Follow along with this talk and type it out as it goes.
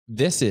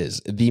This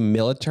is the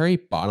Military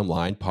Bottom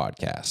Line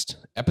Podcast,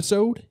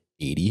 episode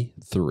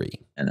 83.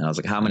 And I was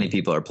like, how many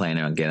people are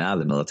planning on getting out of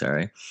the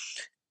military?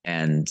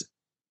 And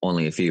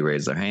only a few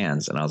raised their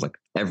hands. And I was like,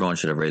 everyone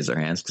should have raised their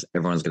hands because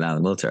everyone's getting out of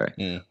the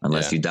military.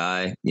 Unless you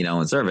die,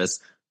 in service,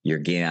 you're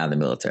getting out of the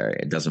military.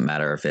 It doesn't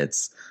matter if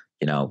it's,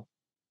 5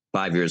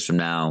 years from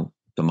now,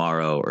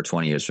 tomorrow, or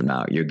 20 years from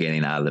now, you're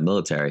getting out of the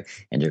military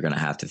and you're going to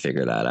have to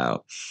figure that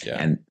out.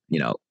 Yeah. And,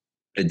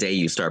 the day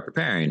you start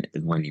preparing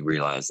is when you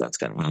realize that's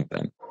going to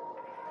happen.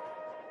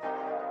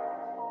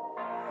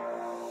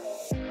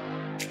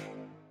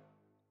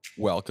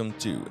 Welcome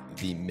to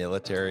the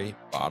Military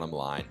Bottom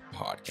Line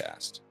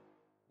Podcast,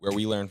 where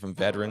we learn from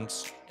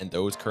veterans and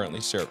those currently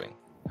serving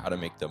how to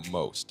make the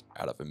most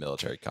out of a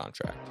military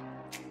contract.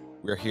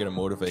 We're here to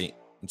motivate,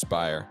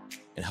 inspire,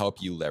 and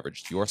help you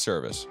leverage your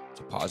service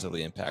to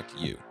positively impact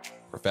you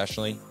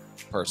professionally,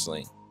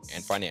 personally,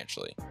 and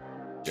financially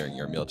during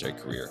your military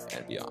career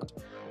and beyond.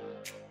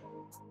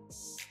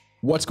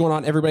 What's going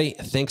on, everybody?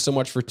 Thanks so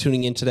much for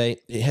tuning in today.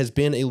 It has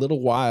been a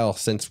little while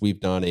since we've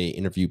done a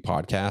interview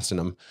podcast, and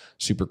I'm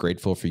super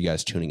grateful for you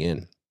guys tuning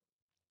in.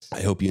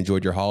 I hope you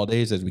enjoyed your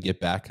holidays as we get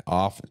back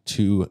off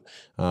to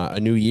a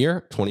new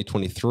year,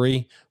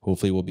 2023.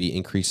 Hopefully, we'll be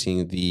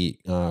increasing the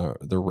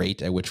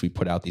rate at which we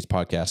put out these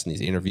podcasts and these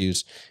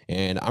interviews.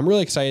 And I'm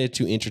really excited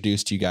to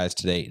introduce to you guys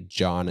today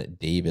John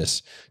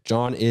Davis.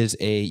 John is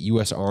a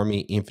U.S.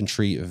 Army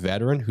infantry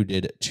veteran who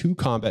did 2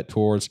 combat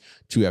tours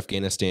to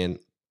Afghanistan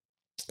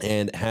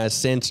and has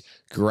since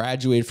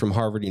graduated from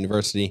Harvard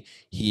University.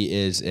 He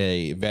is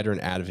a veteran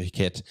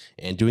advocate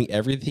and doing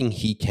everything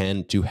he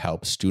can to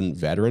help student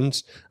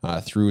veterans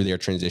through their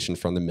transition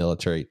from the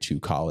military to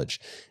college.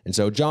 And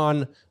so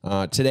John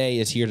today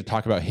is here to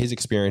talk about his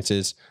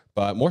experiences,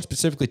 but more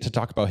specifically to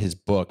talk about his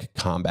book,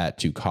 Combat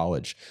to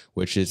College,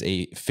 which is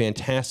a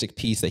fantastic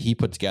piece that he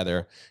put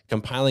together,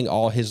 compiling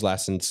all his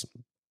lessons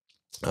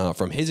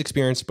from his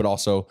experience, but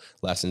also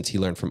lessons he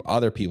learned from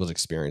other people's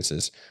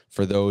experiences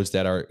for those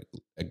that are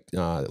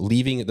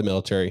leaving the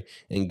military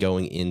and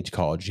going into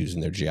college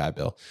using their GI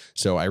Bill.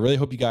 So I really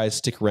hope you guys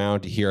stick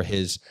around to hear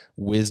his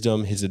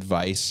wisdom, his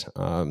advice,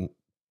 and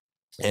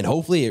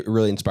hopefully it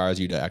really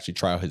inspires you to actually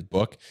try out his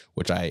book,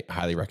 which I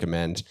highly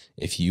recommend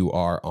if you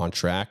are on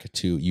track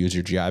to use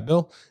your GI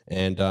Bill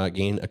and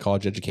gain a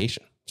college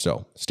education.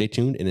 So stay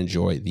tuned and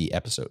enjoy the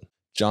episode.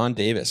 John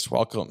Davis,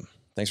 welcome.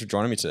 Thanks for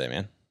joining me today,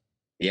 man.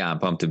 Yeah, I'm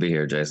pumped to be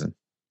here, Jason.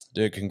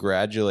 Dude,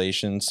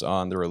 congratulations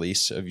on the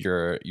release of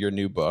your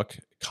new book,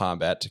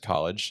 Combat to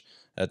College.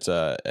 That's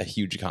a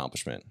huge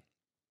accomplishment.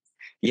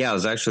 Yeah,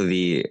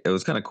 it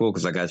was kind of cool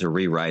because I got to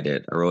rewrite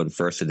it. I wrote the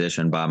first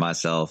edition by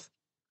myself.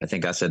 I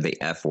think I said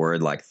the F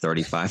word like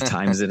 35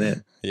 times in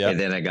it. Yeah. And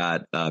then I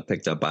got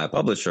picked up by a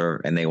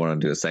publisher and they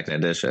wanted to do a second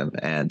edition.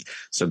 And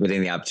so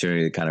getting the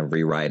opportunity to kind of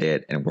rewrite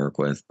it and work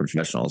with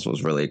professionals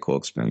was really a cool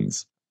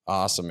experience.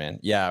 Awesome, man.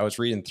 Yeah, I was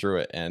reading through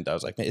it and I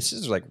was like, man, this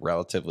is like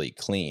relatively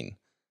clean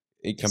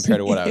compared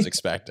to what I was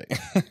expecting.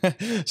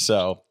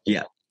 So,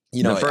 yeah,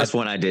 the first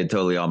one I did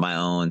totally on my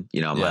own,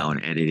 my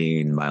own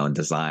editing, my own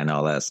design,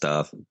 all that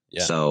stuff.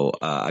 Yeah. So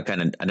I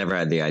never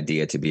had the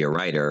idea to be a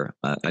writer.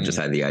 I just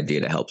had the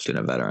idea to help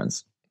student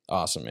veterans.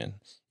 Awesome, man.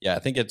 Yeah, I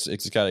think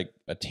it's got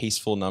a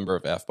tasteful number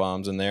of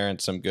F-bombs in there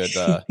and some good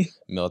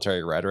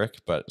military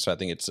rhetoric. But so I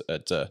think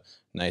it's a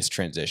nice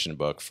transition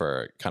book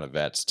for kind of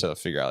vets to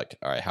figure out like,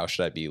 all right, how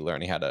should I be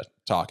learning how to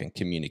talk and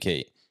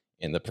communicate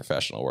in the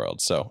professional world?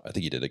 So I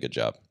think you did a good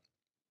job.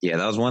 Yeah,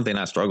 that was one thing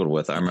I struggled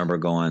with. I remember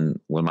going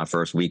with my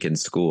first week in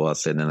school, I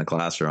was sitting in the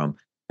classroom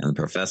and the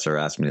professor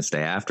asked me to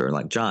stay after.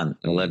 Like, John,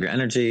 I love your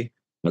energy.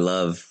 I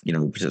love,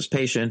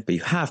 participation, but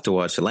you have to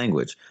watch the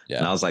language. Yeah.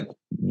 And I was like,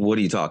 what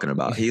are you talking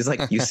about? He's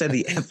like, you said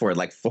the F word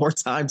like 4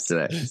 times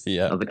today.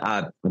 Yeah. I was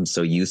like, I'm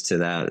so used to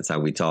that. It's how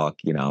we talk,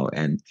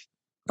 and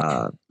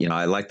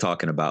I like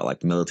talking about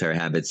like military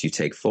habits you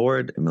take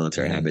forward and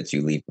military habits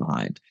you leave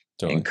behind.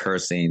 Totally. And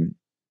cursing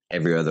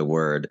every other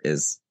word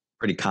is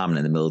pretty common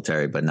in the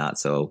military, but not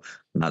so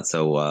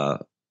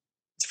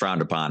it's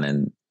frowned upon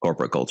in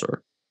corporate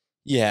culture.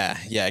 Yeah.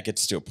 It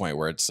gets to a point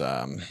where it's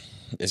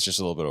just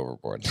a little bit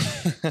overboard.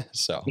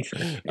 So you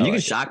can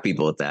shock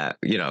people with that,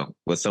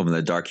 with some of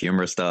the dark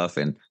humor stuff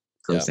and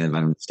cursing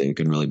environments. It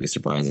can really be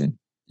surprising.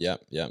 Yeah,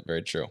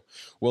 very true.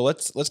 Well,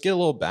 let's get a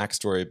little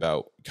backstory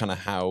about kind of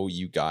how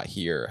you got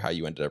here, how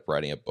you ended up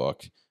writing a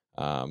book,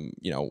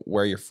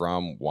 where you're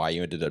from, why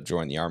you ended up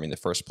joining the Army in the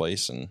first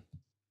place, and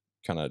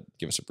kind of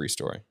give us a brief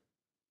story.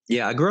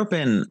 Yeah, I grew up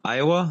in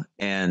Iowa,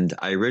 and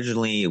I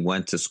originally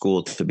went to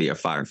school to be a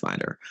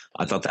firefighter.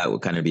 I thought that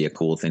would kind of be a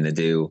cool thing to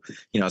do,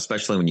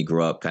 especially when you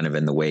grew up kind of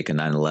in the wake of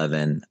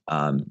 9/11,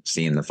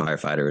 seeing the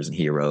firefighters and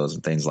heroes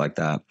and things like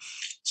that.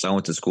 So I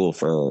went to school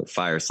for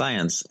fire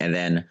science, and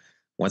then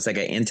once I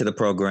got into the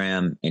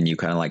program and you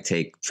kind of like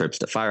take trips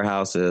to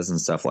firehouses and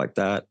stuff like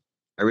that,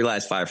 I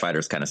realized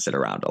firefighters kind of sit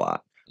around a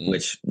lot,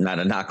 which not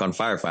a knock on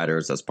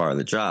firefighters. That's part of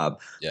the job.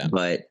 Yeah.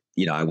 But,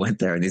 I went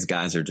there and these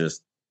guys are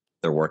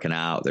they're working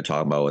out. They're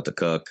talking about what to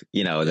cook,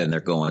 then they're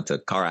going to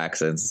car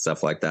accidents and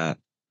stuff like that.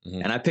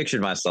 Mm-hmm. And I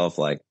pictured myself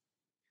like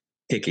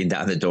kicking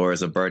down the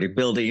doors of burning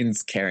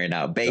buildings, carrying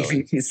out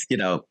Totally. babies,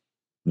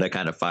 that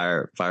kind of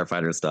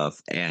firefighter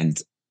stuff. And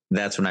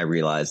that's when I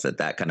realized that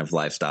that kind of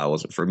lifestyle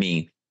wasn't for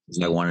me.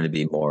 So I Mm, wanted to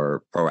be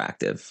more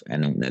proactive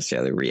and not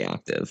necessarily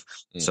reactive.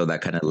 mm, So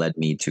that kind of led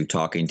me to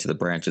talking to the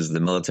branches of the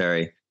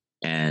military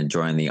and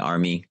joining the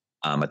army.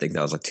 I think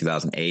that was like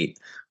 2008.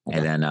 And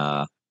okay. then,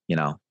 you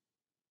know,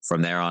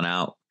 from there on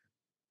out,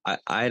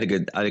 I had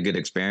a good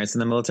experience in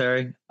the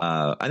military.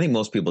 I think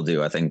most people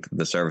do. I think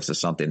the service is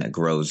something that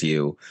grows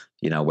you.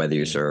 Whether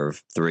you Mm,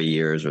 serve 3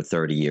 years or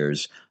 30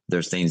 years,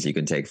 there's things you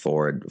can take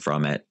forward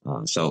from it.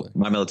 So totally.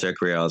 my military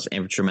career, I was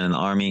infantryman in the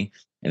army,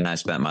 and I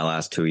spent my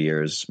last 2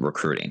 years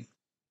recruiting.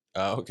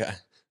 Oh, okay.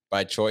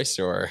 By choice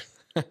or,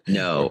 or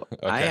No,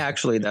 I okay.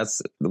 actually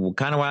that's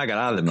kind of why I got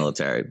out of the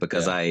military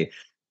because Yeah.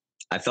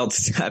 I felt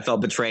I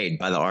felt betrayed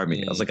by the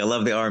army. I was Mm, like, I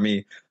love the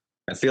army.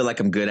 I feel like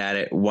I'm good at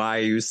it. Why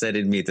are you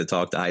sending me to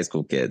talk to high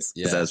school kids?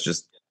 Because yeah. that's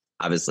just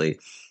obviously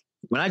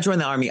when I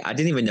joined the army, I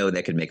didn't even know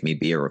they could make me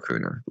be a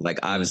recruiter. Like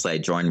Mm, obviously I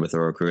joined with a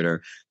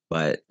recruiter,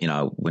 but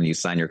when you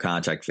sign your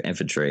contract for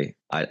infantry,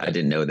 I yeah.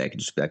 didn't know they could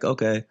just be like,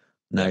 okay,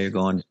 now Yeah. you're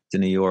going to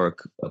New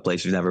York, a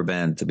place you've never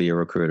been to be a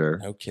recruiter.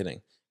 No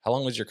kidding. How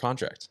long was your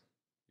contract?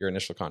 Your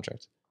initial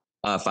contract?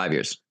 5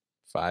 years.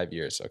 5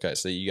 years. Okay.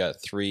 So you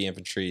got 3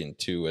 infantry and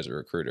 2 as a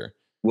recruiter.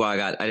 Well,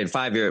 I did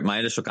 5 years. My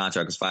initial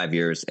contract was 5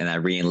 years, and I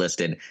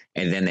re-enlisted,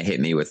 and then they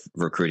hit me with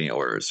recruiting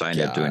orders, so I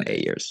ended up doing Got it.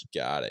 8 years.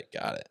 Got it.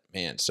 Got it.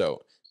 Man.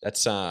 So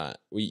that's,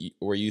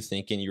 were you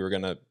thinking you were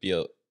going to be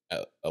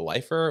a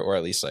lifer, or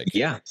at least like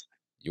Yeah,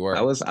 you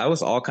I were? was I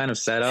was all kind of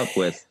set up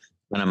with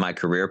kind of my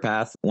career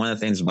path. One of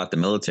the things about the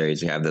military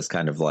is you have this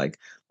kind of like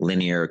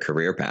linear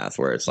career path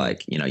where it's Mm,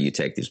 like you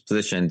take these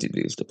positions, you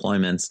do these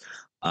deployments,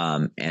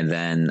 and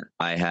then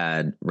I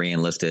had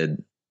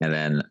re-enlisted, and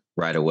then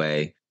right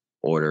away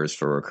orders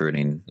for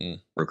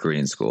mm,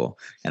 recruiting school,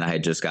 and I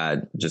had just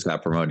got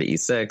promoted to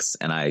E6,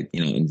 and I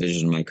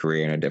envisioned my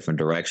career in a different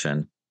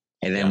direction.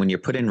 And then yeah. when you're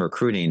put in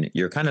recruiting,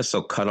 you're kind of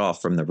so cut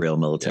off from the real Yeah.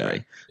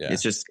 military. Yeah.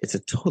 It's a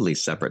totally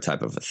separate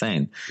type of a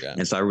thing. Yeah.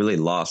 And so I really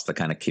lost the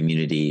kind of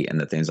community and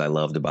the things I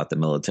loved about the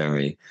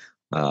military.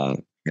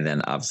 And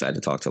then obviously I had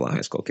to talk to a lot of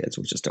high school kids,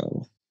 which is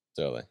terrible.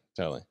 Totally.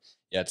 Totally.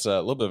 Yeah. It's a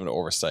little bit of an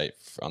oversight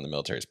on the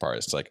military's part.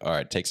 It's like, all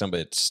right, take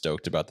somebody that's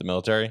stoked about the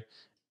military.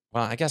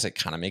 Well, I guess it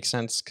kind of makes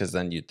sense because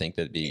then you'd think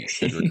they'd be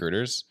good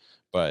recruiters.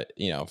 But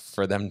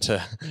for them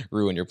to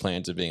ruin your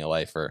plans of being a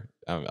lifer,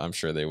 I'm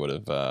sure they would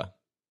have.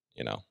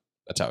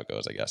 That's how it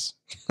goes, I guess.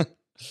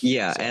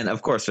 Yeah. So And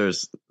of course,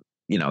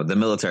 the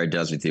military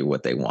does with you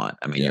what they want.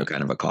 I mean, yeah, you're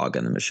kind of a cog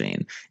in the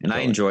machine. And I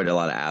totally. enjoyed a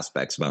lot of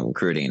aspects about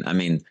recruiting. I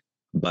mean,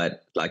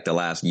 but like the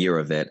last year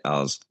of it,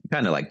 I was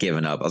kind of like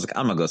giving up. I was like,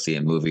 I'm gonna go see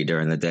a movie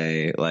during the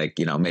day, like,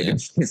 maybe Yeah,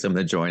 something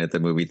to join at the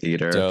movie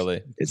theater.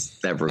 totally. It's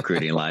that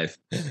recruiting life.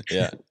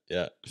 Yeah,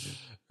 yeah,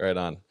 right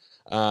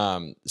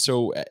on.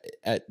 So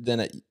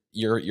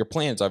your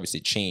plans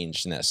obviously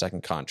changed in that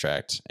second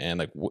contract, and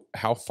like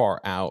how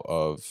far out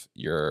of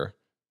your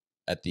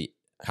at the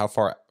how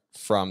far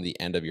from the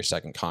end of your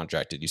second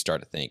contract did you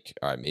start to think,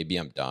 all right, maybe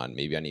I'm done,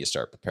 maybe I need to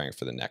start preparing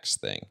for the next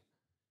thing?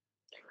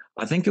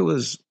 I think it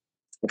was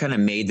I kind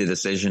of made the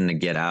decision to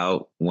get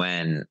out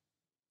when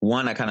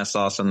one, I kind of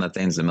saw some of the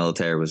things the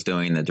military was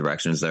doing, the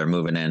directions they're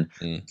moving in.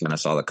 Mm, Kind of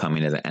saw the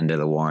coming to the end of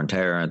the war on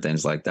terror and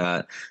things like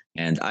that.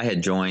 And I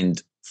had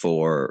joined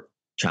for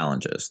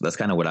challenges. That's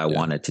kind of what I yeah,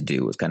 wanted to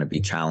do was kind of be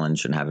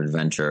challenged and have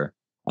adventure.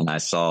 And I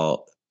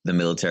saw the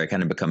military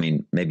kind of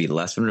becoming maybe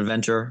less of an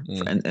adventure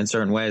mm, in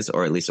certain ways,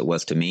 or at least it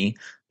was to me.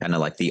 Kind of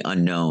like the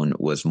unknown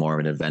was more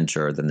of an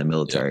adventure than the yeah,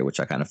 military, which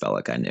I kind of felt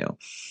like I knew.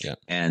 yeah.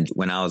 And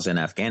when I was in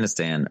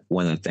Afghanistan,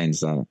 one of the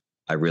things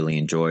I really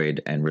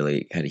enjoyed and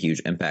really had a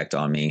huge impact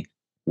on me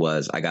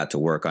was I got to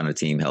work on a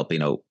team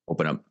helping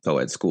open up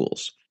co-ed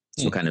schools.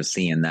 So Mm, kind of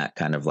seeing that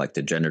kind of like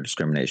the gender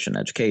discrimination in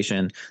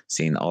education,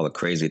 seeing all the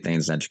crazy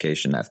things in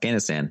education in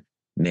Afghanistan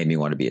made me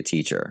want to be a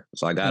teacher.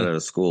 So I got mm. out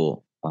of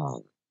school,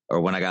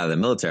 or when I got out of the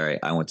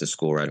military, I went to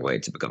school right away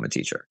to become a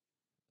teacher.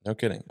 No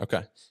kidding.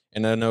 Okay.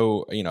 And I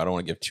know, I don't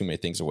want to give too many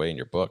things away in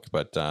your book,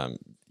 but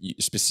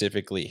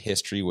specifically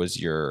history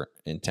was your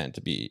intent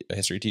to be a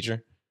history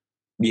teacher?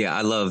 Yeah,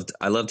 I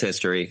loved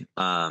history.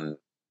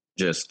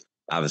 Just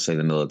obviously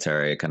the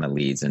military kind of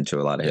leads into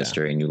a lot of Yeah.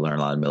 history, and you learn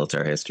a lot of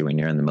military history when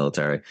you're in the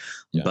military.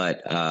 Yeah.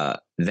 But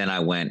then I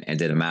went and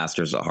did a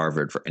master's at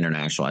Harvard for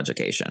international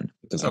education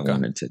because I Okay.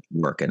 wanted to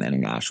work in the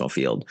international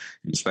field,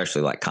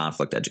 especially like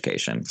conflict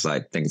education. Because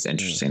I think it's Mm,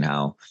 interesting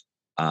how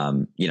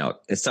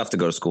it's tough to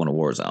go to school in a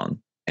war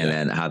zone, and yeah.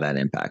 then how that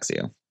impacts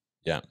you.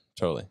 Yeah.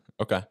 Totally.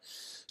 Okay.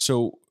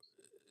 So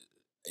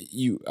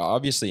you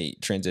obviously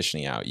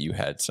transitioning out, you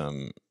had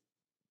some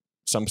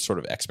sort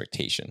of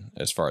expectation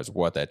as far as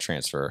what that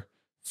transfer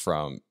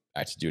from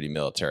active duty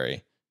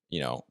military,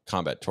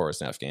 combat tours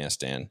in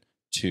Afghanistan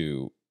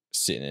to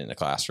sitting in a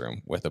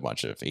classroom with a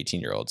bunch of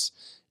 18-year-olds.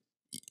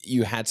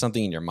 You had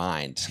something in your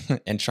mind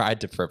and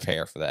tried to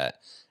prepare for that.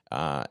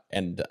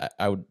 And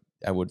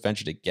I would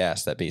venture to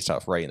guess that based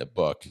off writing the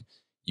book,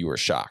 you were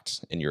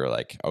shocked and you were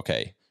like,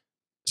 okay,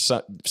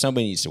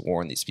 somebody needs to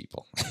warn these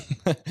people.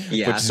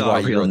 Yeah, Which I is saw why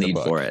a you real wrote the need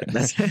book. for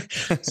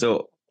it.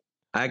 So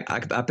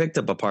I picked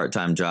up a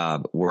part-time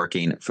job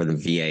working for the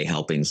VA,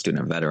 helping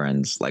student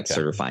veterans, like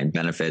certifying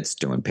benefits,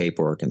 doing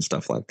paperwork and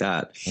stuff like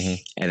that. Mm-hmm.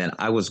 And then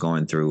I was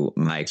going through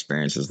my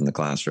experiences in the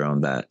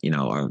classroom that,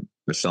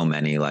 there's so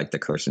many, like the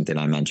cursing thing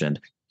I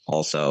mentioned.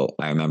 Also,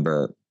 I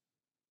remember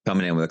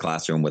coming in with a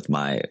classroom with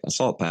my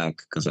assault pack,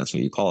 because that's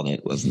what you called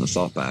it, was an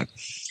assault pack.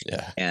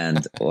 Yeah.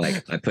 And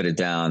like I put it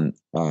down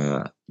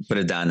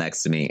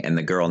next to me, and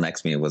the girl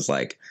next to me was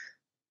like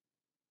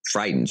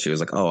frightened. She was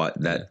like, "Oh,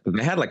 that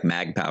they had like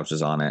mag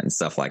pouches on it and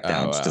stuff like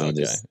that." Oh, wow, I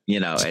just,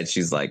 and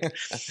she's like,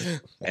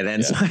 and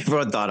then so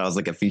everyone thought I was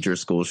like a future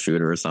school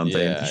shooter or something.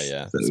 Yeah.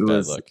 So It's it bad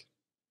was, look.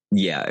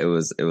 yeah, it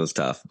was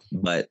tough.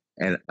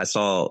 And I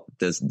saw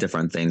this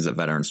different things that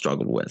veterans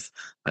struggled with.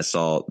 I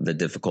saw the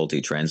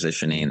difficulty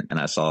transitioning, and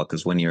I saw,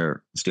 because when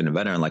you're a student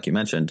veteran, like you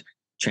mentioned,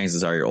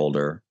 chances are you're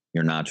older.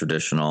 You're not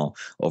traditional.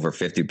 Over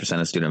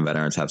 50% of student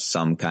veterans have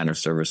some kind of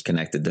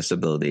service-connected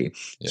disability.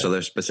 Yeah. So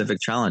there's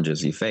specific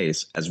challenges you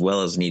face, as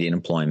well as needing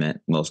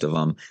employment, most of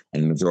them.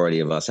 And the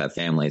majority of us have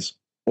families,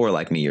 or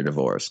like me, you're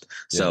divorced.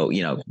 So,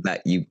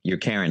 that you're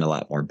carrying a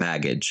lot more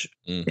baggage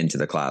into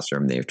the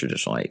classroom than your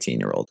traditional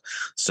 18-year-old.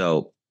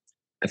 So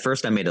at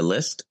first I made a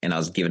list, and I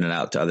was giving it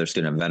out to other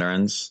student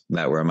veterans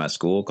that were in my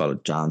school,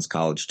 called John's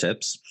College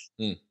Tips.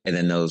 And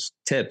then those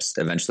tips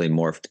eventually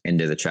morphed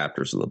into the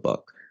chapters of the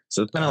book.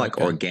 So it's kind of like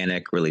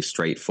organic, really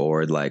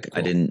straightforward. Like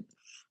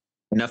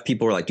enough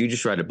people were like, "Do you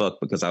just write a book?"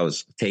 Because I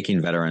was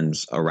taking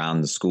veterans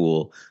around the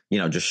school,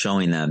 just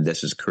showing them,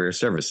 this is career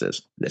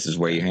services. This is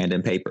where you hand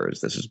in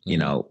papers. This is,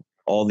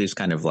 all these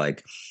kind of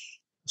like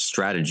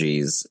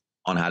strategies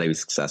on how to be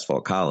successful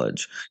at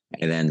college.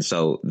 And then,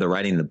 so the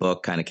writing the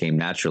book kind of came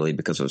naturally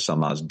because of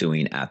something I was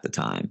doing at the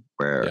time,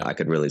 where I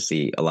could really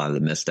see a lot of the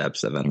missteps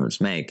that veterans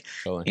make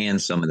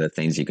and some of the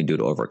things you can do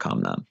to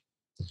overcome them.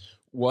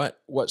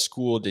 What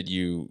school did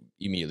you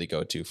immediately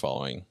go to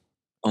following?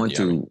 I went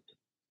to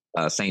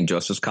St.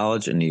 Joseph's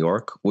College in New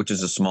York, which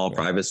is a small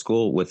private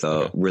school with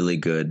a really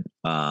good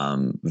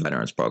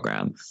veterans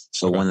program.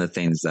 So one of the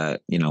things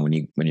that,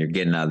 when you're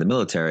getting out of the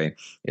military,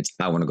 it's,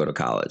 I want to go to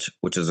college,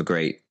 which is a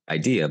great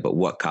idea, but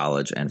what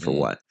college and for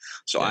what?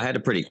 So I had a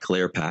pretty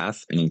clear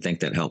path, and I think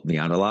that helped me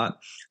out a lot.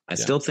 I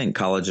still think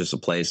college is a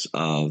place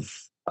of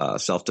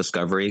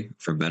self-discovery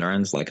for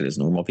veterans, like it is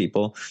normal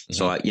people.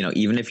 So,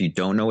 even if you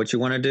don't know what you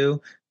want to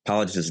do,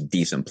 college is a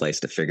decent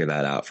place to figure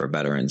that out for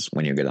veterans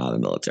when you're getting out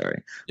of the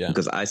military.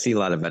 Because I see a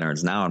lot of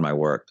veterans now in my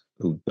work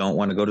who don't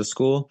want to go to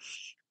school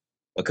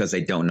because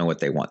they don't know what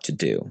they want to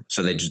do.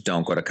 So they just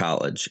don't go to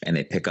college, and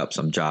they pick up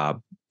some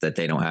job that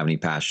they don't have any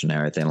passion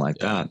or anything like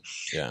that.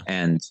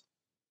 And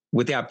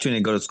with the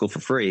opportunity to go to school for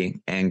free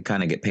and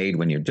kind of get paid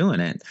when you're doing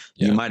it,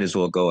 you might as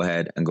well go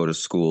ahead and go to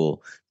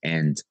school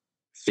and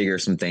figure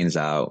some things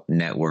out,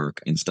 network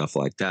and stuff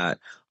like that,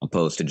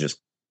 opposed to just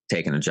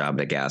taking a job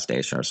at a gas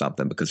station or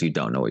something because you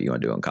don't know what you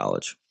want to do in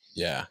college.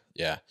 Yeah.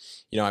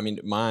 I mean,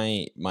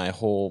 my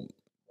whole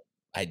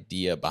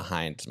idea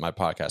behind my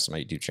podcast and my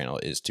YouTube channel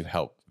is to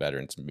help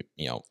veterans,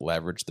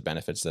 leverage the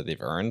benefits that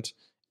they've earned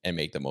and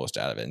make the most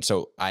out of it. And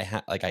so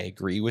I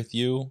agree with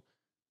you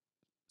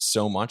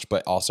so much,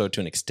 but also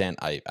to an extent,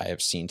 I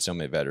have seen so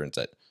many veterans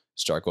that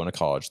start going to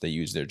college, they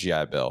use their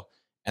GI Bill,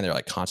 and they're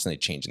like constantly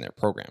changing their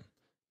program.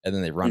 And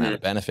then they run out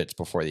of benefits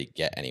before they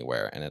get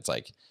anywhere. And it's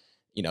like,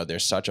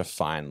 there's such a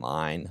fine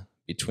line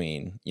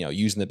between,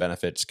 using the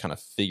benefits, kind of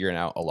figuring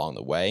out along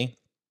the way,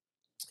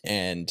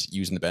 and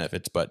using the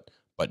benefits, but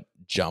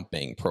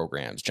jumping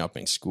programs,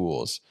 jumping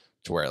schools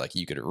to where like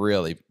you could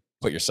really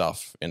put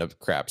yourself in a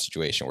crap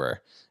situation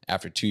where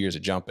after 2 years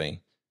of jumping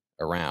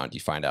around, you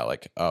find out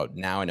like, oh,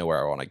 now I know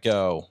where I want to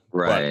go,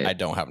 but I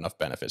don't have enough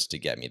benefits to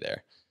get me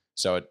there.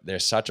 So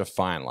there's such a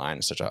fine line,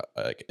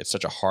 it's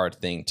such a hard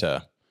thing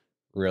to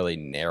really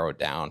narrow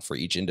down for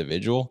each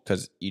individual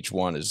because each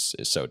one is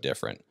so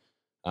different.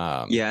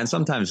 And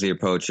sometimes the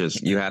approach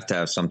is you have to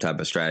have some type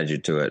of strategy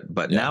to it.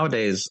 But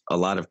nowadays, a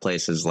lot of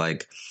places,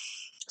 like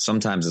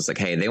sometimes it's like,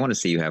 hey, they want to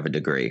see you have a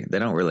degree. They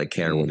don't really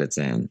care what it's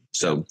in.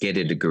 So get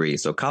a degree.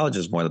 So college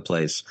is more the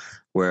place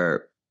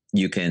where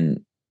you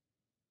can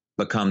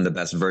become the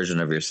best version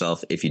of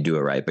yourself if you do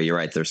it right. But you're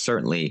right. There's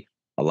certainly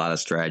a lot of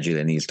strategy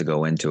that needs to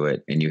go into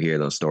it. And you hear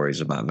those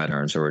stories about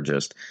veterans who are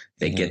just,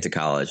 they get to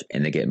college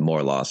and they get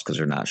more lost because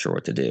they're not sure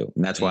what to do.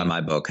 And that's why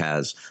my book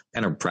has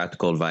kind of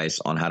practical advice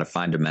on how to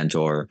find a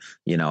mentor,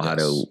 how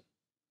to,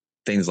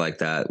 things like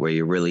that, where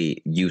you're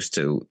really used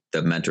to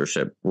the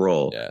mentorship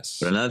role.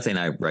 But another thing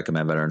I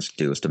recommend veterans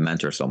do is to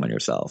mentor someone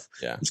yourself.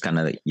 It's kind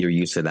of, you're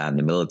used to that in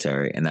the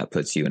military, and that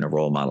puts you in a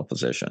role model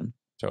position.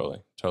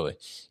 Totally.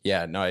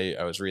 Yeah, no,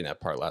 I was reading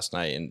that part last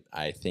night, and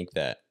I think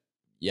that,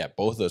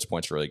 both of those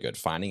points are really good.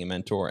 Finding a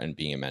mentor and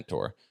being a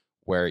mentor,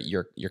 where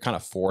you're kind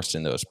of forced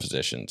in those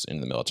positions in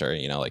the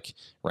military, like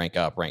rank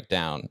up, rank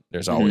down.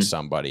 There's always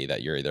somebody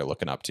that you're either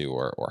looking up to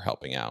or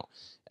helping out.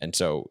 And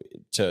so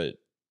to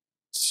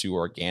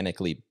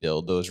organically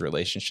build those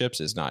relationships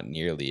is not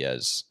nearly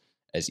as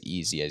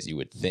easy as you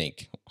would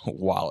think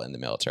while in the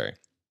military.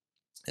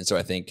 And so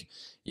I think,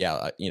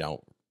 yeah,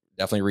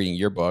 definitely reading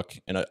your book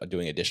and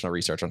doing additional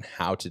research on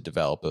how to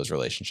develop those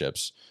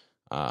relationships.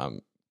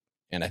 And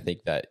I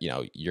think that,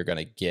 you're going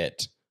to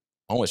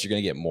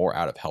get more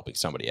out of helping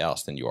somebody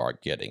else than you are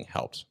getting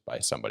helped by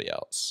somebody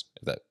else.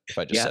 If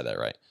I just Yeah. said that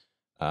right.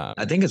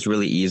 I think it's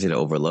really easy to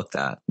overlook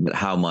that, but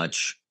how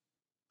much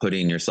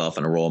putting yourself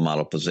in a role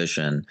model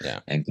position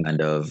and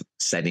kind of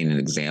setting an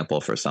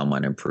example for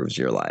someone improves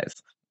your life.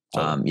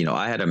 Totally.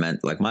 I had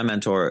my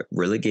mentor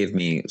really gave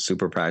me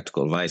super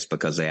practical advice,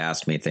 because they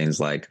asked me things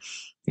like,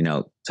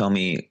 tell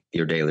me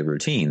your daily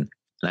routine.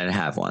 And I didn't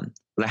have one,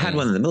 but I had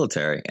one in the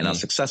military, and I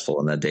was successful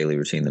in that daily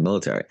routine in the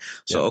military.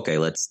 So, okay,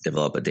 let's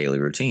develop a daily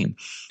routine.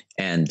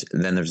 And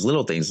then there's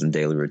little things in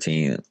daily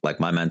routine. Like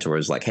my mentor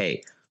is like,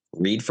 hey,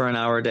 read for an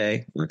hour a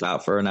day, work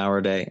out for an hour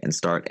a day, and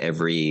start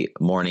every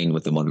morning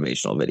with a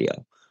motivational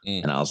video.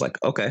 And I was like,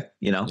 okay,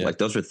 like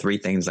those are 3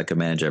 things I could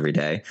manage every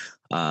day.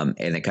 And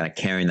then kind of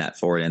carrying that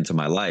forward into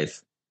my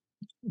life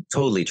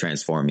totally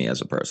transformed me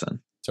as a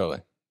person.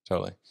 Totally.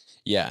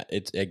 Yeah.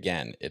 It's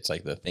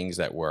like the things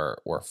that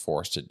we're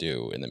forced to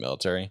do in the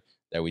military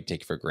that we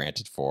take for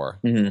granted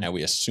and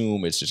we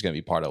assume it's just going to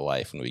be part of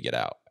life when we get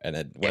out. And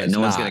then when no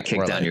one's going to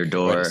kick down your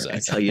door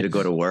and tell you to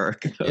go to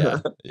work.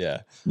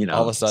 Yeah.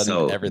 All of a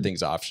sudden,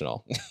 everything's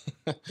optional.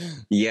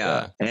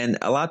 Yeah. And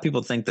a lot of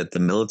people think that the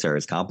military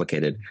is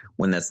complicated,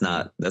 when that's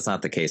not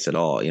the case at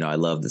all. I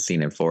love the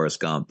scene in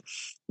Forrest Gump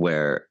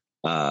where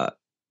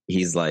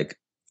he's like,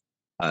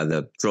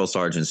 the drill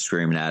sergeant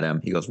screaming at him.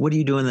 He goes, "What are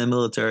you doing in the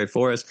military,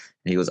 Forrest?"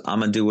 And he goes, "I'm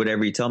going to do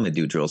whatever you tell me to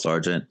do, drill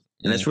sergeant."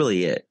 And that's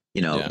really it.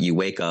 You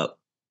wake up,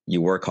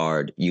 you work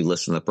hard, you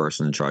listen to the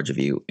person in charge of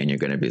you, and you're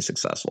going to be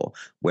successful.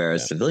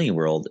 Whereas civilian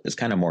world is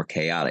kind of more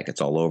chaotic.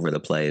 It's all over the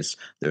place.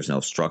 There's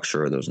no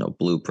structure. There's no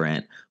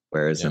blueprint.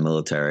 Whereas in the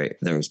military,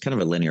 there's kind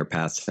of a linear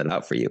path set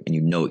out for you, and you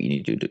know what you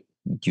need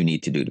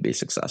to do to be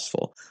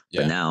successful.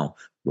 But now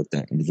with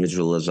the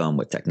individualism,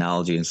 with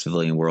technology in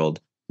civilian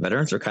world,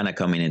 veterans are kind of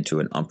coming into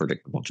an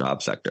unpredictable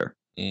job sector.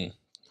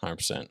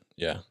 100%.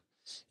 Yeah.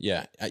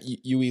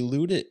 You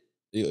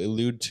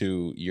allude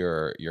to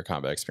your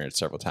combat experience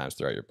several times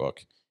throughout your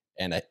book.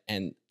 And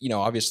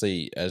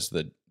obviously as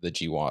the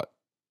GWAT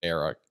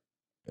era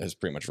has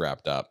pretty much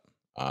wrapped up,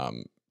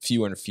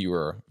 fewer and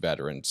fewer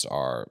veterans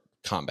are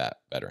combat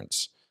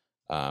veterans.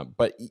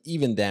 But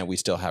even then we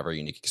still have our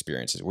unique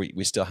experiences.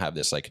 We still have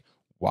this like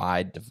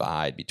wide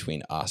divide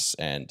between us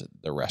and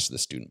the rest of the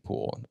student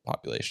pool and the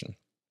population.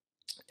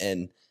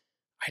 And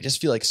I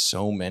just feel like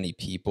so many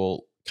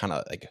people kind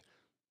of like,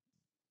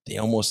 they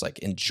almost like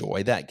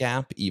enjoy that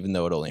gap, even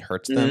though it only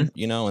hurts them,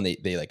 and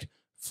they like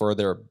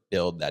further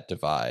build that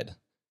divide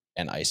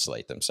and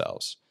isolate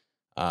themselves.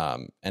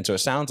 And so it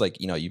sounds like,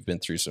 you've been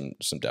through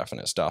some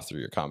definite stuff through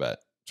your combat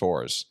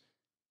tours.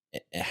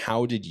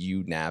 How did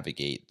you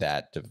navigate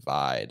that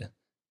divide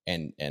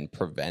and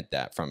prevent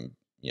that from,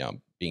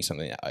 being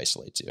something that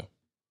isolates you?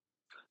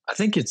 I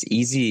think it's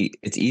easy.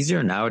 It's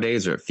easier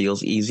nowadays, or it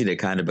feels easy to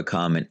kind of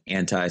become an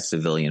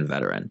anti-civilian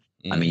veteran.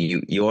 I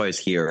mean, you always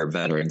hear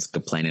veterans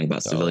complaining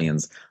about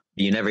civilians.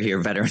 You never hear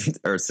veterans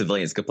or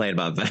civilians complain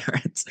about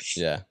veterans.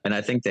 Yeah. And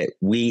I think that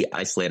we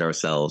isolate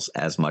ourselves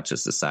as much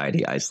as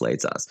society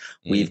isolates us.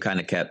 We've kind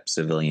of kept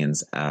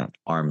civilians at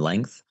arm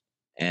length.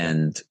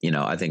 And,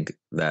 I think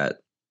that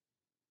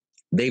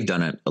they've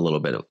done it a little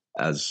bit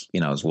as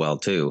well,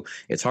 too.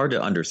 It's hard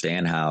to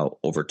understand how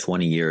over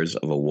 20 years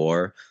of a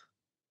war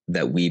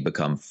that we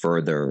become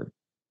further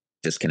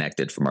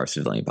disconnected from our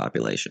civilian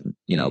population,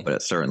 but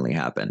it certainly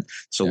happened.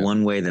 So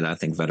one way that I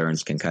think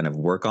veterans can kind of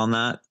work on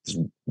that is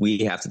we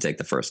have to take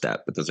the first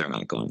step, because they're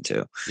not going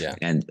to. Yeah.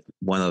 And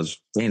one of those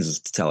things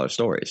is to tell our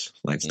stories,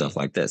 like stuff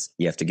like this.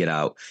 You have to get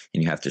out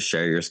and you have to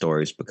share your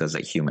stories, because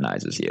it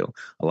humanizes you.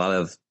 A lot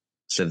of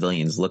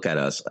civilians look at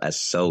us as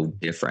so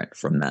different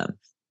from them,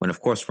 when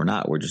of course we're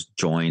not. We're just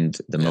joined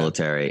the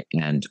military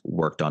and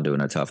worked on doing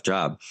a tough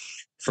job.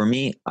 For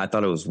me, I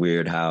thought it was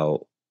weird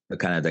how the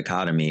kind of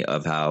dichotomy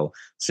of how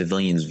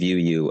civilians view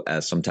you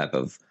as some type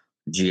of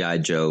G.I.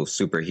 Joe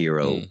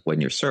superhero when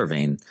you're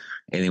serving.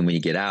 And then when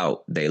you get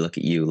out, they look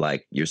at you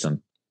like you're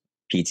some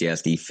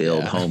PTSD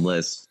filled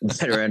homeless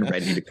veteran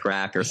ready to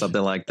crack or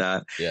something like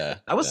that. Yeah.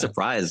 I was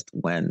surprised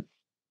when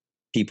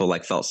people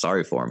like felt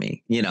sorry for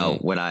me,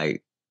 when I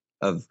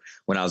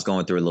was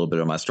going through a little bit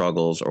of my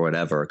struggles or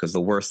whatever, because the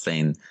worst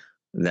thing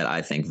that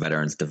I think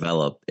veterans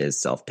develop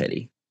is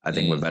self-pity. I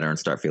think when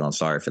veterans start feeling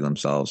sorry for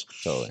themselves,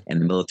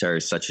 and the military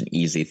is such an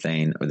easy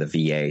thing, or the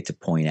VA, to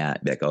point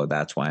at, like, oh,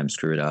 that's why I'm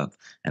screwed up.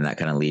 And that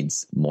kind of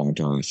leads more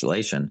into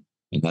isolation,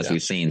 because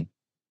we've seen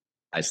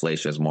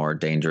isolation is more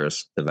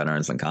dangerous to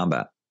veterans than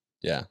combat.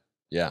 Yeah.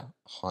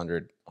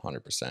 100%.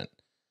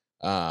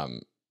 I'm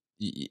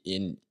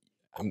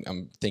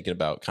thinking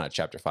about kind of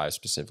chapter 5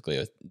 specifically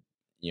with,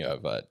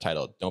 of a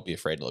title, "Don't Be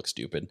Afraid to Look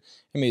Stupid."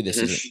 And maybe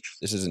this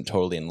isn't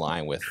totally in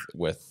line with,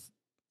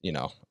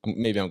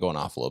 maybe I'm going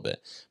off a little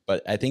bit,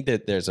 but I think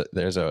that there's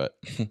a,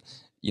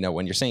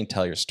 when you're saying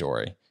tell your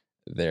story,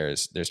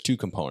 there's 2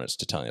 components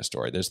to telling a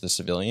story. There's the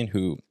civilian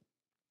who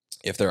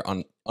if they're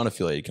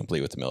unaffiliated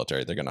complete with the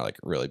military, they're gonna like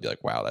really be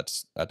like, wow,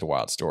 that's a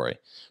wild story.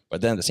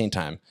 But then at the same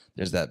time,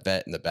 there's that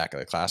vet in the back of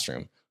the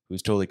classroom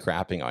who's totally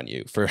crapping on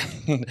you for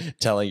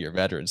telling your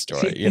veteran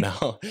story, you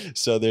know?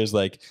 So there's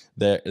like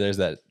there's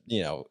that,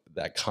 you know,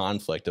 that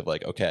conflict of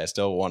like, okay, I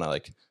still want to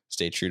like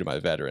stay true to my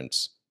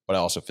veterans, but I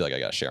also feel like I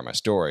got to share my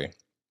story.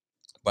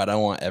 But I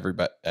don't want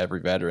every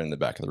veteran in the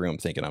back of the room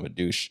thinking I'm a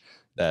douche.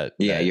 That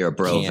you're a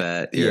bro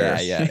vet.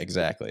 Yeah,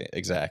 exactly.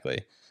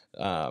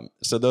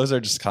 So those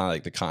are just kind of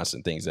like the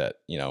constant things that,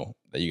 you know,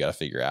 that you got to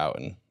figure out.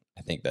 And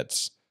I think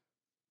that's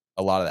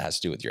a lot of that has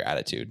to do with your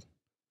attitude,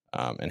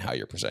 and how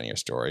you're presenting your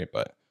story.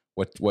 But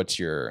what's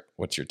your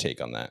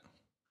take on that?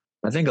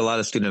 I think a lot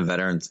of student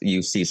veterans,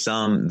 you see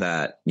some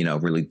that, you know,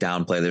 really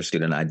downplay their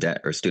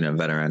student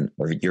veteran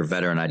or your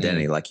veteran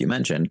identity, like you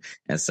mentioned,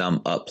 and some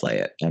upplay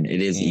it. And it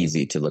is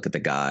easy to look at the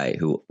guy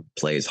who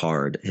plays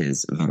hard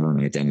his veteran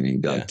identity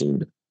and be like,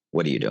 dude,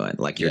 what are you doing?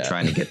 Like, you're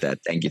trying to get that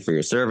thank you for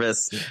your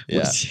service.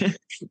 Which,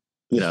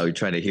 you know, you're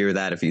trying to hear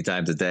that a few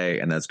times a day,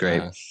 and that's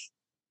great.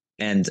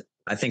 And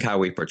I think how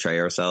we portray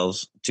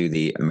ourselves to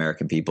the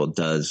American people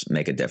does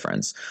make a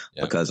difference,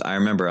 because I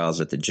remember I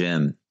was at the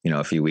gym, you know,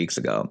 a few weeks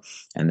ago,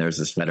 and there's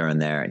this veteran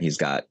there, and he's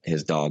got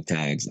his dog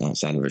tags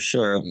outside of his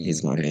shirt.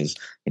 He's got his,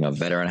 you know,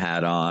 veteran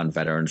hat on,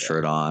 veteran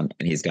shirt on,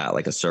 and he's got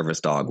like a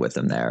service dog with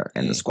him there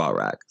in the squat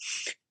rack.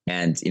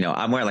 And, you know,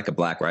 I'm wearing like a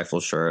Black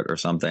Rifle shirt or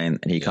something,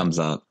 and he comes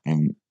up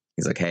and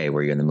he's like, "Hey,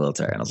 were you in the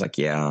military?" And I was like,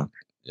 yeah.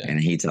 And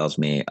he tells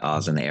me I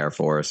was in the Air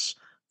Force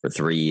for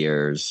 3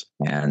 years.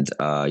 And,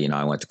 you know,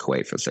 I went to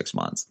Kuwait for 6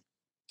 months.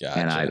 Gotcha.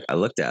 And I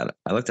looked at it.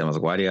 I was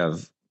like, why do you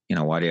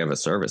have a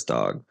service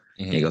dog?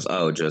 And he goes,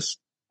 oh, just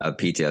a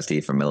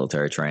PTSD from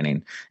military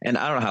training. And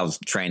I don't know how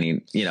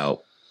training, you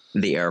know,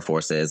 the Air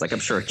Force is. Like, I'm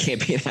sure it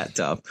can't be that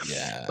tough.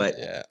 But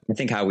I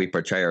think how we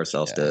portray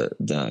ourselves to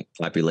the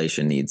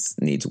population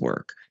needs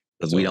work,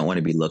 because we don't want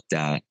to be looked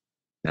at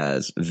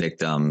as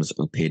victims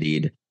or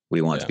pitied. We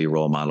want to be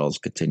role models,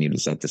 continue to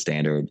set the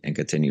standard, and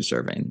continue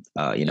serving,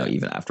 you know,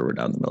 even after we're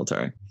done in the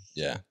military.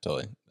 Yeah,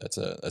 totally. That's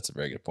a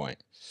very good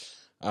point.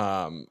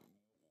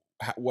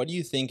 What do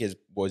you think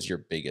was your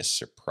biggest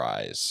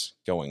surprise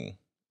going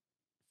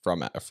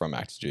from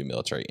active duty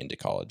military into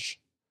college?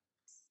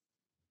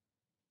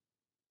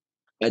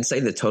 I'd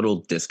say the total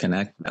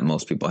disconnect that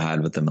most people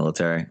had with the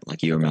military,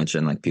 like you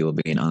mentioned, like people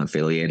being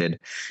unaffiliated.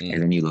 And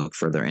then you look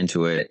further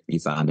into it, you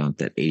found out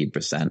that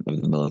 80%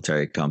 of the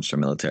military comes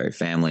from military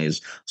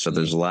families. So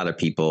there's a lot of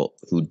people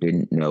who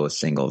didn't know a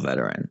single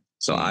veteran.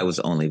 So I was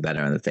the only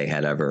veteran that they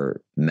had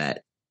ever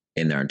met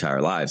in their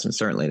entire lives, and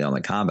certainly the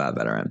only combat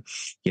veteran.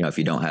 You know, if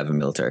you don't have a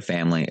military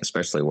family,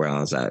 especially where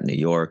I was at in New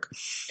York.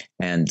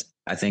 And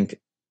I think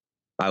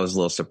I was a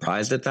little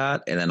surprised at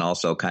that. And then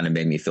also kind of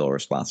made me feel a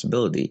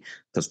responsibility,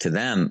 because to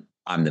them,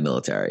 I'm the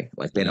military.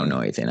 Like, they don't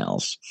know anything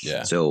else.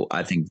 Yeah. So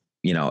I think,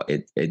 you know,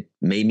 it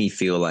made me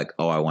feel like,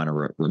 oh, I want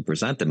to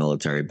represent the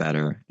military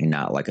better, and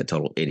not like a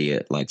total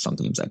idiot like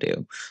sometimes I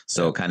do.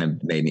 So it kind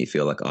of made me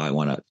feel like, oh, I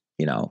want to,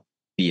 you know,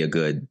 be a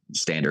good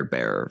standard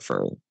bearer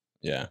for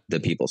the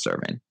people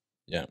serving.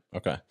 Yeah.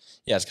 Okay.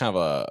 Yeah. It's kind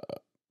of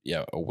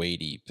a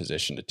weighty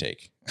position to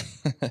take.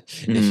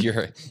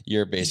 If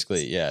you're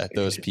basically,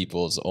 those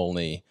people's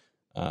only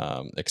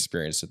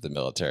experience with the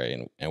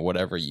military, and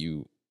whatever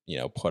you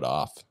know, put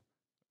off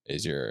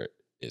is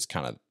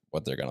kind of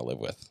what they're going to live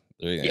with.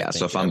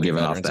 So if I'm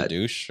giving off that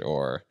douche,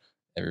 or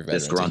every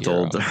veteran's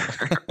disgruntled,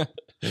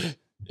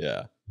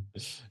 yeah,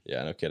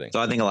 no kidding. So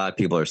I think a lot of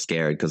people are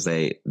scared because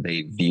they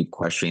view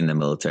questioning the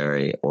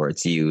military or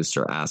its use,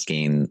 or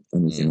asking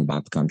anything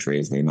about the country,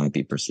 as they might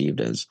be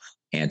perceived as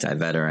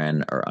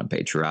anti-veteran or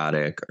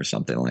unpatriotic or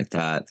something like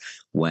that,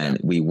 when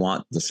we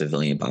want the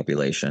civilian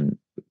population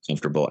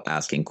comfortable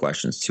asking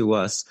questions to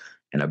us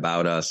and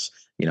about us.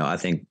 You know, I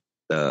think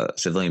the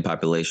civilian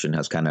population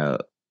has kind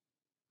of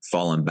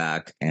fallen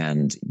back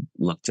and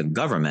looked to the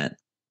government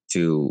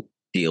to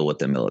deal with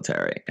the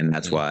military. And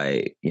that's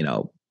why, you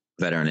know,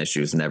 veteran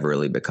issues never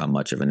really become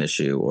much of an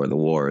issue, or the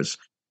wars,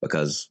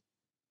 because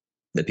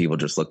the people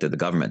just looked at the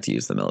government to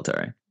use the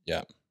military.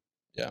 Yeah.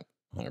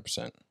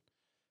 100%.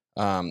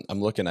 I'm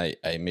looking, I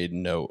made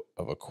note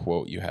of a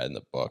quote you had in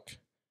the book.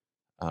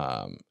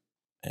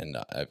 And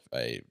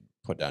I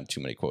put down too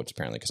many quotes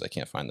apparently, because I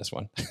can't find this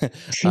one.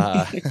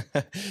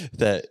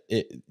 That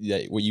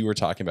what you were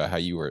talking about, how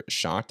you were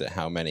shocked at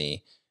how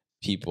many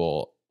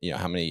people, you know,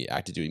 how many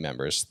active duty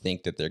members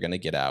think that they're going to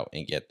get out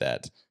and get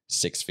that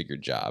 6-figure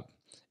job.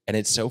 And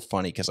it's so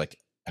funny, because like,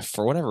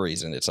 for whatever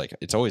reason, it's like,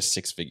 it's always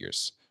 6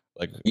 figures.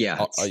 Like,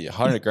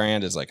 100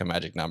 grand is like a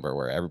magic number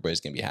where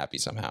everybody's going to be happy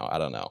somehow. I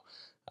don't know.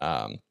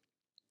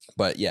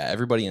 But yeah,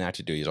 everybody in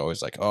active duty is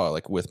always like, oh,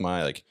 like with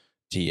my like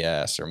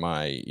TS or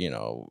my, you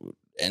know,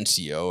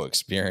 NCO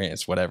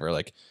experience, whatever,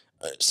 like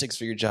a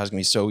 6-figure job is gonna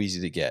be so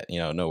easy to get, you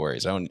know, no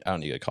worries. I don't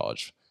need to go to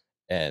college.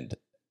 And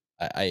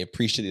I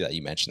appreciate that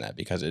you mentioned that,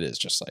 because it is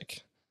just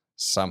like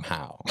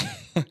somehow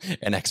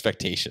an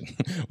expectation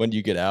when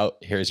you get out,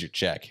 here's your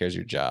check, here's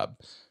your job.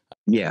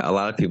 Yeah, a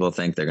lot of people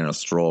think they're going to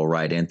stroll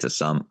right into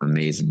some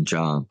amazing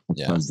job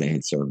Yeah. because they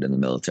had served in the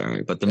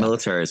military. But the Yeah.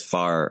 military is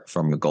far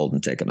from a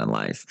golden ticket in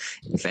life.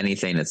 If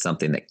anything, it's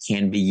something that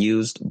can be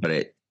used, but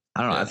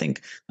I don't know. Yeah.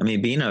 I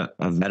mean, being a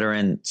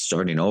veteran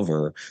starting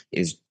over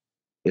is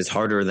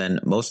harder than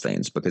most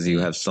things because you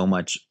Mm. have so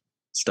much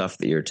stuff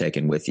that you're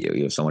taking with you.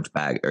 You have so much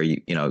or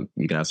you can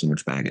have so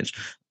much baggage,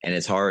 and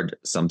it's hard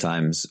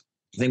sometimes.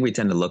 I think we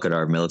tend to look at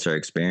our military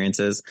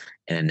experiences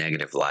in a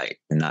negative light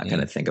and not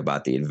kind Mm. of think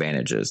about the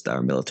advantages that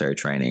our military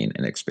training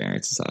and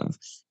experiences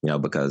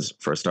have. Because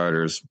for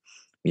starters,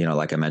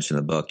 like I mentioned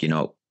in the book,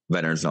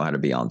 veterans know how to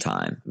be on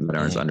time.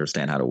 Veterans Mm.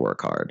 understand how to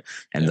work hard,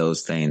 and Yeah.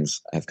 those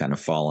things have kind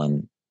of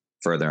fallen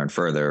further and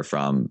further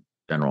from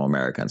general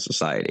American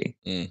society.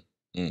 Mm.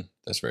 Mm.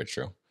 That's very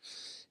true.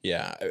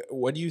 Yeah.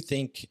 What do you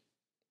think?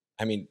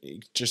 I mean,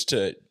 just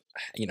to,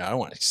 I don't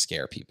want to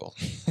scare people,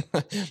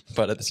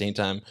 but at the same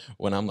time,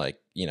 when I'm like,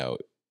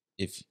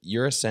 if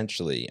you're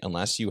essentially,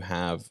 unless you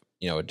have,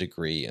 a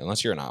degree,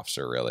 unless you're an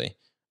officer really,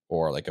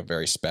 or like a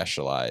very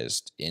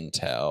specialized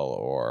intel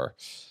or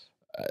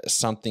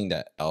something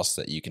that else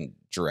that you can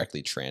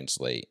directly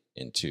translate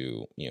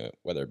into,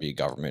 whether it be a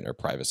government or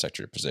private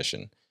sector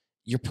position,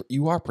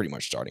 you are pretty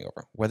much starting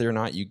over. Whether or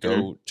not you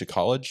go to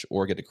college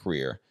or get a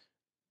career,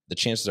 the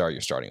chances are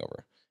you're starting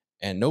over,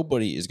 and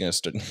nobody is going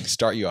to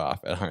start you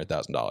off at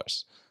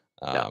 $100,000.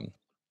 Yeah.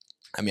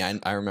 I mean,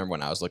 I remember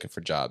when I was looking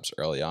for jobs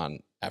early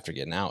on after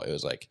getting out, it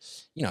was like,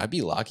 I'd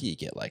be lucky to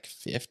get like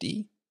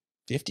 50K,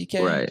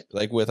 Right.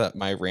 like with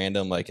my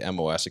random like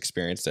MOS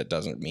experience that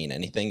doesn't mean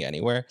anything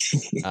anywhere.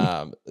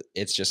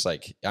 It's just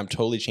like, I'm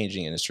totally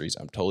changing industries.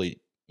 I'm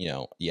totally,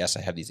 yes,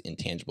 I have these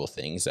intangible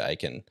things that I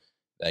can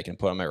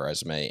put on my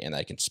resume and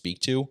I can speak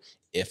to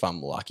if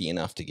I'm lucky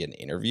enough to get an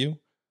interview.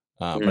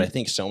 But I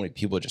think so many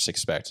people just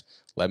expect,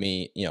 let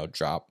me,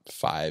 drop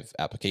 5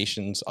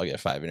 applications. I'll get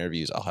 5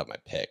 interviews. I'll have my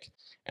pick.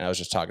 And I was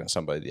just talking to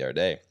somebody the other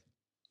day.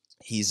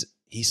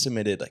 He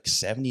submitted like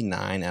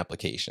 79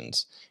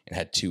 applications and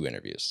had 2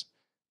 interviews.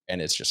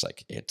 And it's just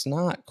like, it's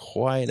not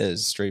quite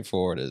as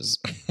straightforward as,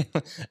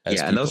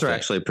 Yeah, and those are think.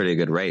 actually a pretty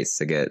good race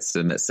to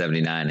submit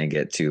 79 and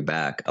get 2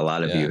 back. A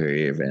lot of you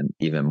are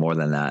even more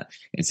than that.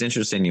 It's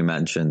interesting you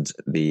mentioned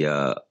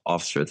the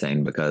officer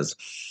thing, because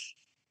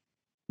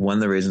one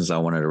of the reasons I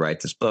wanted to write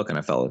this book, and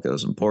I felt like it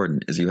was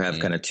important, is you have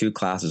kind of 2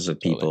 classes of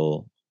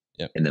people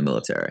in the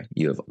military.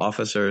 You have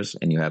officers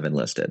and you have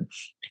enlisted.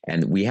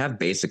 And we have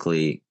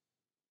basically,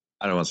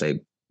 I don't want to say,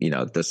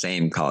 the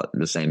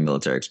same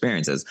military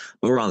experiences,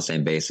 but we're on the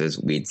same bases.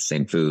 We eat the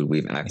same food.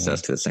 We have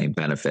access to the same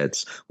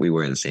benefits. We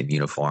wear the same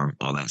uniform,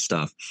 all that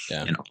stuff.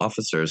 Yeah. And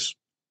officers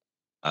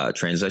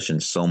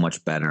transition so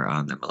much better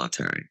on the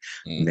military.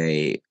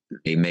 They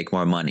make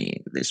more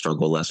money. They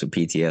struggle less with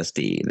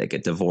PTSD. They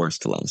get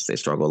divorced less. They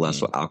struggle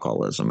less with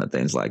alcoholism and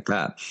things like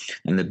that.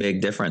 And the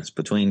big difference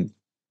between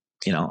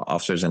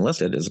officers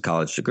enlisted is a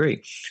college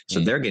degree. So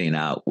they're getting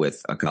out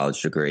with a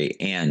college degree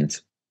and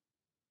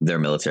their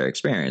military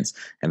experience,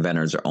 and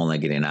veterans are only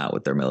getting out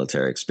with their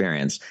military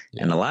experience.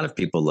 Yeah. And a lot of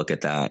people look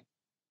at that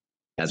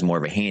as more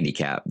of a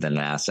handicap than an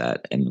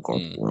asset in the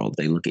corporate world.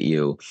 They look at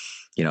you,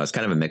 it's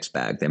kind of a mixed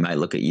bag. They might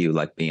look at you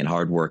like being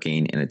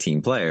hardworking and a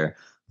team player,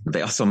 but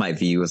they also might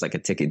view you as like a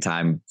ticking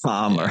time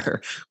bomb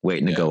or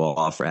waiting to go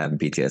off for having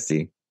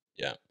PTSD.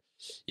 Yeah.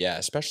 Yeah.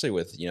 Especially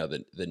with,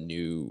 the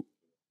new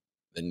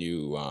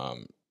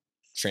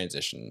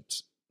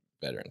transitioned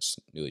veterans,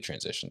 newly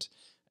transitioned.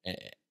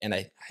 And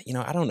I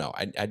don't know.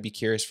 I'd be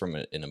curious from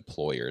an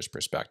employer's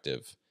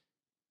perspective.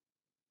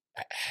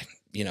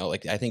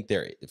 Like I think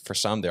for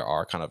some there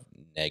are kind of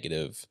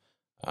negative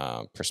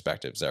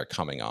perspectives that are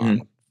coming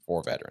on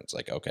for veterans.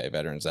 Like, okay,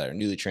 veterans that are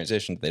newly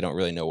transitioned, they don't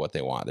really know what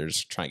they want. They're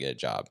just trying to get a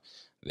job.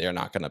 They're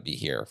not going to be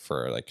here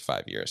for like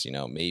 5 years.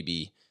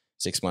 Maybe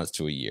 6 months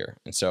to a year.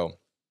 And so,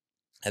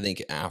 I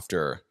think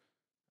after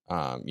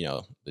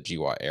the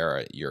GWAT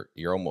era,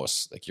 you're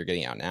almost like, you're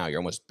getting out now. You're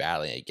almost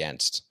battling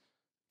against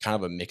kind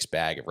of a mixed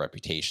bag of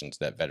reputations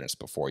that veterans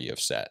before you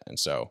have set. And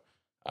so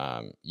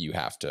you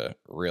have to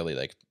really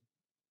like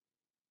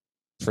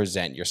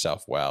present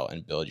yourself well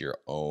and build your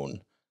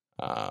own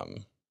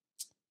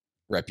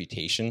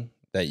reputation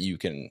that you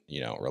can,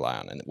 rely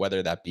on. And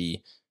whether that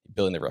be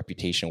building the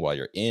reputation while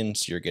you're in,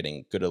 so you're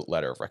getting good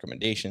letter of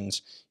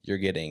recommendations, you're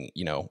getting,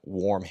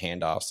 warm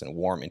handoffs and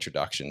warm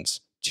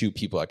introductions to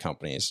people at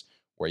companies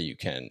where you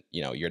can,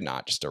 you're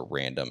not just a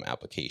random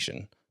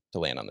application to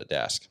land on the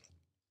desk.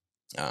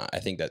 I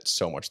think that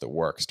so much of the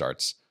work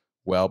starts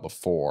well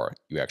before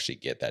you actually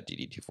get that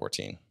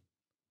DD-214.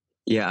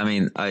 Yeah, I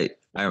mean, I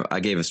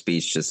gave a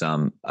speech to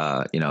some,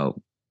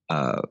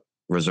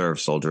 reserve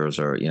soldiers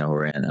or, who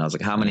are in, and I was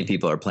like, how many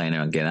people are planning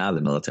on getting out of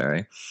the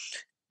military?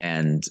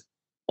 And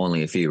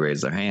only a few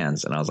raised their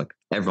hands. And I was like,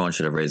 everyone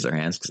should have raised their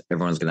hands because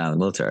everyone's getting out of the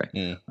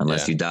military.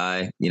 Unless you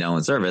die,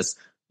 in service,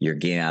 you're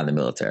getting out of the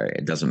military.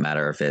 It doesn't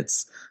matter if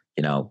it's,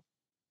 5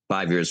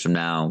 years from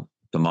now,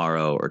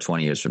 tomorrow, or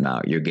 20 years from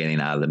now, you're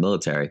getting out of the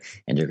military,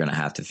 and you're going to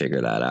have to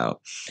figure that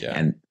out. Yeah.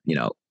 And,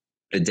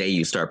 the day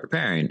you start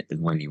preparing is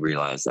when you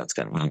realize that's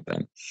going to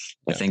happen.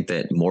 I Yeah. think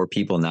that more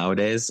people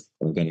nowadays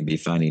are going to be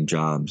finding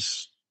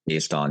jobs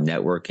based on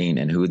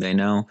networking and who they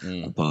know,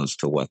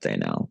 opposed to what they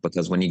know.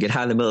 Because when you get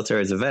out of the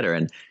military as a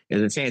veteran,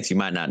 there's a chance you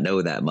might not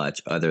know that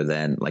much other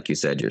than, like you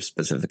said, your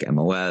specific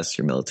MOS,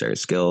 your military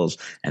skills,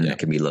 and that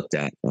can be looked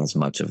at as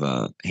much of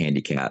a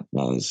handicap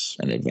as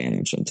an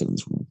advantage into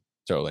this world.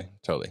 Totally.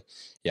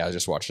 Yeah, I was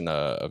just watching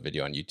a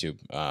video on YouTube.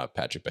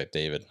 Patrick Bet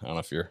David. I don't know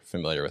if you're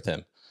familiar with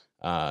him.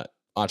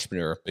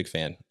 Entrepreneur, big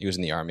fan. He was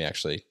in the Army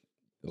actually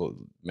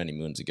many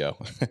moons ago.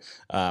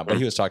 But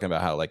he was talking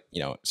about how, like,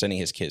 sending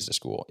his kids to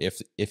school.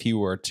 If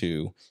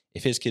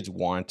his kids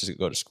wanted to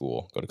go to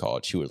school, go to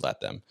college, he would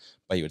let them.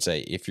 But he would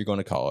say, if you're going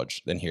to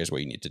college, then here's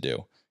what you need to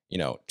do.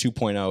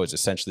 2.0 is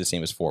essentially the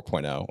same as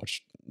 4.0,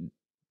 which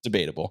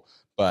debatable.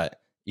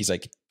 But he's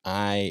like,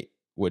 I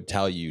would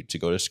tell you to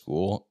go to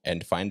school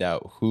and find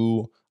out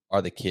who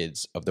are the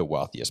kids of the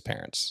wealthiest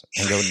parents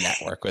and go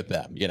network with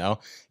them,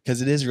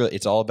 because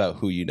it's all about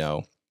who you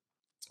know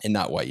and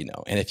not what you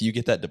know. And if you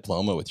get that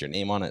diploma with your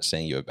name on it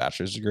saying you have a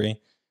bachelor's degree,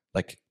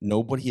 like,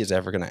 nobody is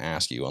ever going to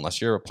ask you, unless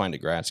you're applying to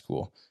grad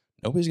school,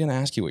 nobody's going to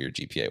ask you what your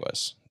GPA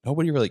was.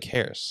 Nobody really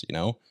cares.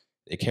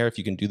 They care if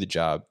you can do the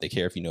job. They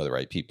care if you know the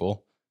right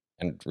people,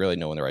 and really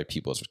knowing the right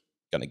people is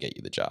going to get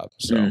you the job.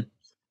 So,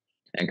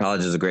 and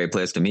college is a great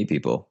place to meet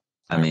people.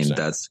 100%. I mean,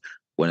 that's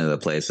one of the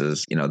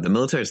places, the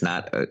military is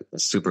not a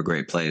super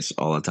great place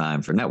all the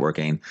time for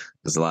networking,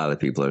 because a lot of the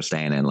people are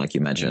staying in, like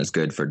you mentioned, it's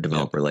good for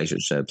develop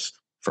relationships,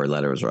 for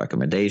letters of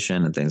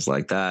recommendation and things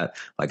like that.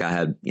 Like, I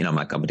had,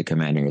 my company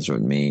commander has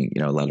written me,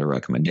 letter of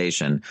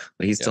recommendation,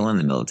 but he's still in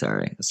the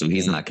military. So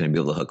he's not going to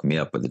be able to hook me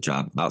up with a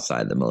job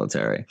outside the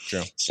military.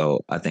 Sure.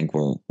 So I think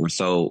we're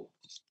so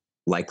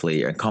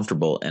likely and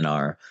comfortable in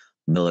our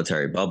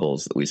military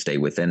bubbles that we stay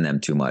within them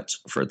too much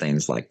for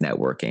things like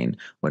networking,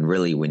 when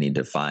really we need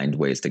to find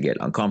ways to get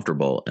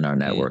uncomfortable in our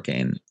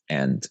networking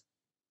and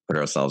put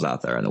ourselves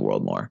out there in the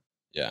world more.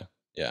 Yeah.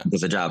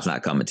 Because the job's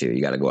not coming to you.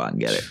 You got to go out and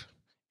get it.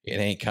 It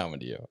ain't coming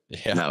to you.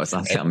 Yeah. No, it's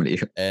not coming to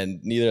you.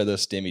 And neither are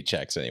those stimmy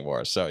checks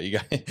anymore. So you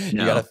got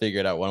to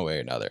figure it out one way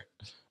or another.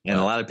 And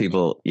a lot of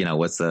people,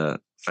 what's the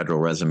federal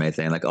resume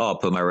thing? Like, I'll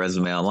put my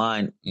resume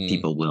online.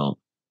 People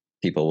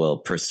will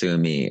pursue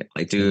me.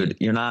 Like, dude,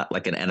 you're not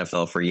like an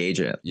NFL free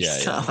agent.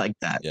 It's not like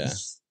that. Yeah.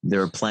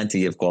 There are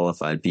plenty of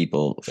qualified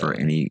people for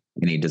any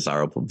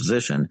desirable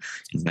position.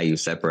 It's how you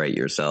separate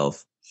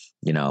yourself,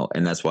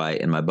 and that's why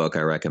in my book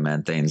I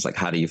recommend things like,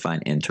 how do you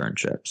find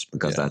internships?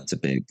 Because that's a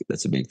big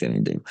thing to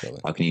do.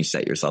 Totally. How can you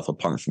set yourself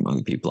apart from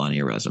other people on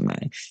your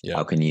resume? Yeah.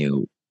 How can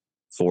you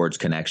forge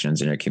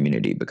connections in your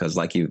community? Because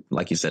like you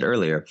said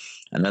earlier,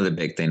 another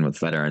big thing with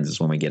veterans is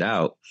when we get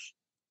out,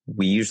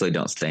 we usually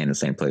don't stay in the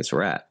same place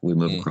we're at. We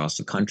move across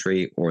the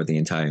country or the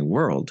entire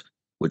world,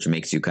 which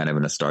makes you kind of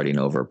in a starting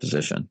over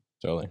position.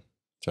 Totally.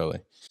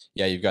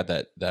 Yeah. You've got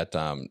that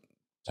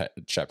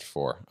chapter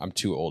 4, I'm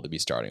too old to be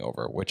starting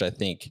over, which I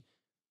think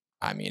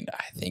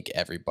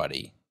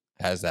everybody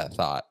has that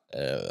thought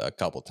a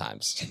couple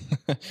times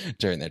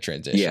during their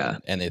transition. Yeah.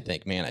 And they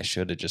think, man, I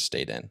should have just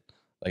stayed in.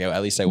 Like,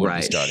 at least I wouldn't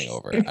be starting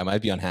over. I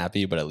might be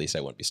unhappy, but at least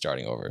I wouldn't be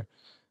starting over.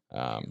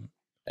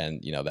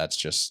 And that's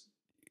just,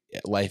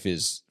 life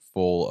is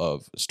full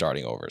of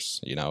starting overs,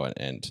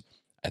 and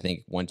I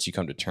think once you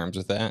come to terms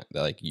with that,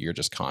 like, you're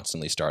just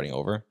constantly starting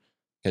over,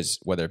 because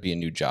whether it be a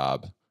new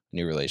job,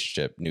 new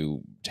relationship,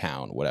 new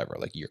town, whatever,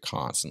 like, you're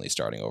constantly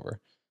starting over.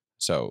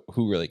 So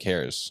who really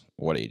cares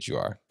what age you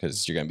are?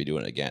 Because you're going to be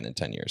doing it again in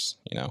 10 years,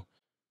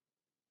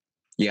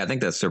 Yeah, I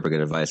think that's super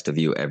good advice to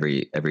view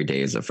every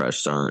day as a fresh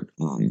start.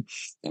 And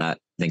I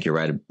think you're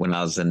right. When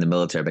I was in the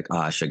military, I'm like,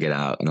 I should get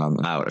out, and I'm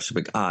out. I should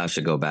be, I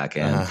should go back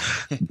in.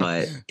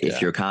 But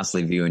if you're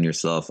constantly viewing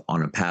yourself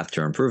on a path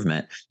to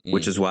improvement,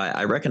 which is why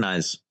I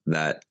recognize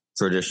that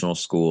traditional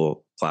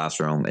school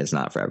classroom is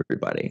not for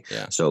everybody.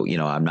 Yeah. So,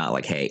 I'm not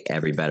like, hey,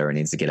 every veteran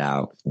needs to get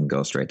out and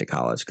go straight to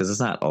college, because it's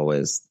not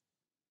always,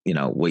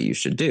 what you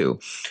should do.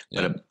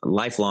 But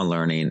lifelong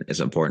learning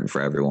is important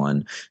for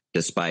everyone,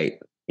 despite,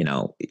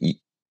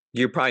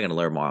 you're probably going to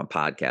learn more on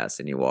podcasts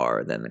than you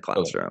are than the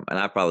classroom. And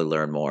I probably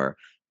learned more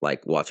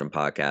like watching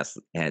podcasts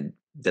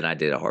than I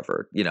did at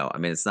Harvard.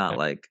 It's not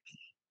like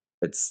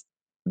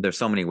there's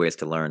so many ways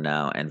to learn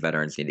now, and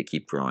veterans need to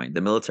keep growing.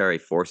 The military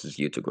forces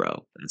you to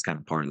grow. It's kind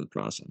of part of the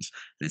process.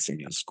 They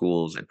send you to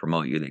schools, they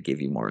promote you, they give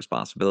you more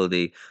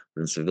responsibility.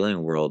 But in the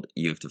civilian world,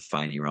 you have to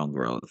find your own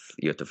growth.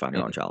 You have to find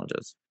your own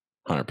challenges.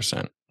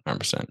 100%.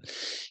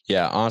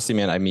 Yeah. Honestly,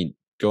 man,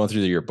 going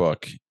through your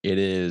book,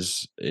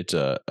 it's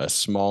a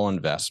small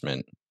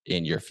investment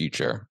in your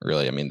future,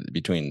 really.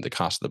 Between the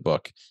cost of the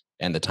book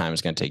and the time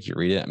it's going to take you to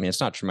read it, it's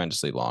not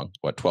tremendously long.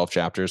 What, 12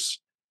 chapters?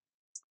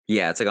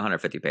 Yeah, it's like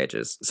 150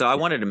 pages. So I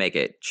wanted to make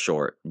it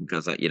short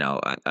because, I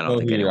don't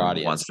think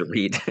anyone wants to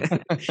read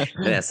an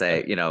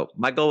essay.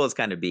 My goal was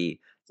kind of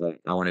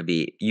I want to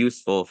be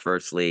useful,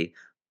 firstly,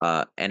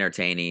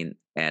 entertaining,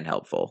 and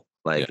helpful.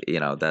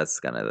 That's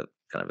kind of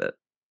it.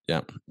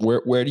 Yeah.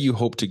 Where do you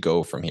hope to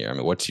go from here?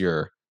 What's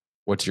your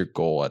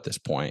goal at this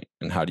point,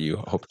 and how do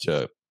you hope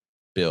to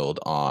build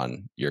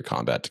on your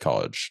combat to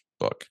college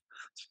book.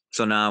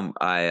 So now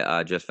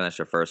I just finished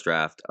the first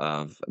draft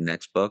of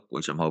next book,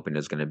 which I'm hoping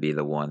is going to be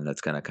the one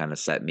that's going to kind of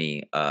set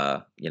me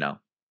on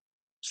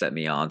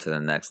to the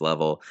next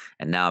level.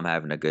 And now I'm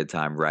having a good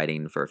time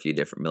writing for a few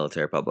different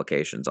military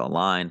publications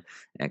online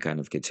and kind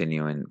of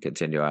continue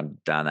on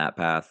down that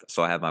path.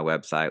 So I have my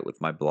website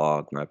with my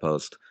blog where I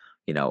post,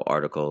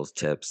 articles,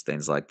 tips,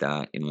 things like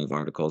that. I have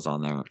articles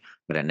on there,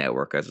 but I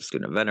network as a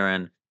student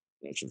veteran,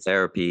 action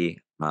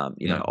therapy,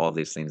 Yeah. all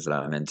these things that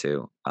I'm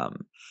into.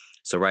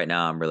 So right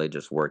now I'm really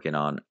just working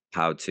on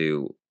how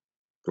to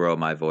grow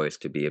my voice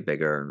to be a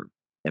bigger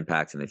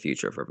impact in the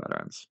future for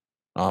veterans.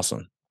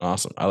 Awesome.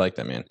 Awesome. I like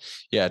that, man.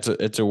 Yeah,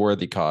 it's a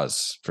worthy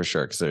cause for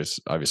sure, because there's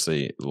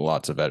obviously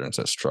lots of veterans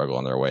that struggle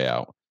on their way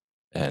out.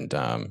 And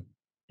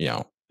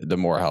the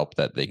more help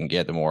that they can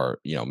get, the more,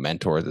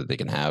 mentor that they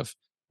can have,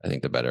 I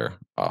think the better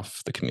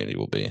off the community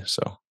will be.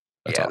 So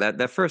that's Yeah, awesome.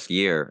 that first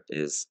year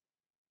is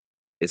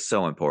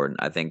so important.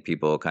 I think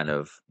people kind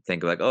of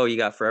think like, "Oh, you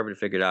got forever to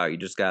figure it out. You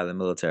just got out of the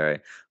military."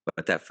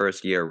 But that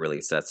first year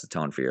really sets the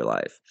tone for your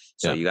life.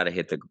 So Yeah. you got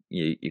to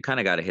you kind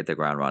of got to hit the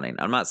ground running.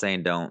 I'm not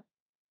saying don't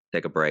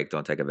take a break,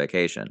 don't take a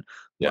vacation,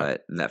 Yeah.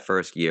 but that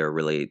first year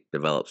really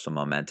develops some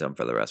momentum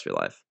for the rest of your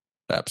life.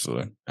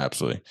 Absolutely.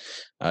 Absolutely.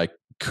 I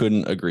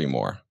couldn't agree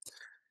more.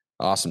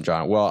 Awesome,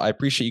 John. Well, I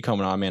appreciate you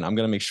coming on, man. I'm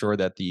going to make sure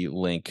that the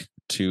link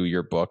to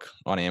your book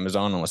on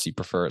Amazon, unless you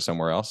prefer it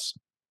somewhere else.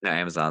 Yeah,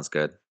 Amazon's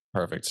good.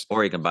 Perfect.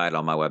 Or you can buy it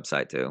on my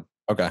website too.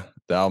 Okay,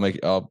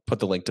 I'll put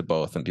the link to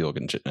both, and people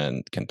can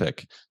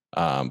pick.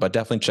 But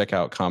definitely check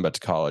out Combat to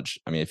College.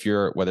 I mean, if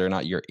you're whether or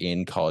not you're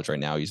in college right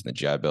now using the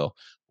GI Bill,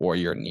 or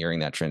you're nearing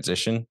that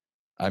transition,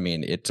 I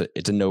mean, it's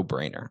a no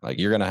brainer. Like,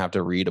 you're gonna have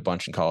to read a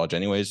bunch in college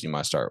anyways. You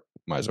might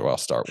as well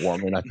start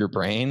warming up your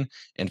brain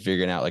and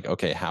figuring out, like,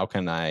 okay, how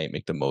can I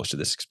make the most of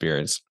this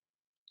experience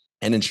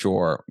and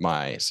ensure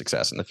my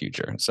success in the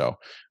future? So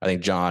I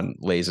think John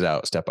lays it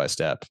out step by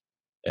step,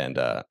 and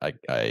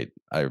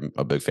I'm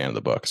a big fan of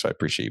the book, so I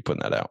appreciate you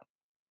putting that out.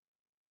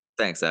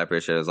 Thanks. I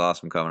appreciate it. It was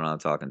awesome coming on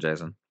and talking,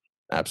 Jason.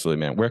 Absolutely,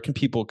 man. Where can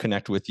people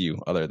connect with you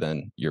other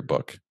than your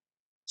book?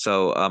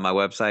 So my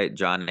website,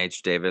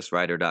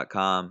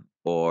 johnhdaviswriter.com,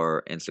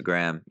 or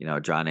Instagram,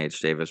 John H.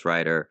 Davis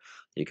Writer.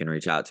 You can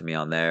reach out to me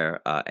on there.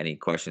 Any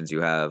questions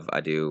you have,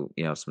 I do,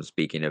 some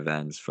speaking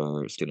events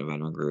for student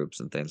veteran groups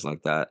and things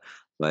like that.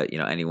 But,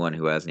 anyone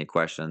who has any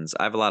questions,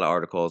 I have a lot of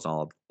articles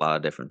on a lot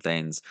of different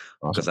things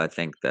because Awesome. I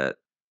think that,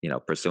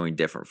 pursuing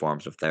different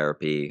forms of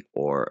therapy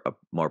or a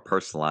more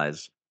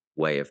personalized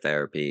way of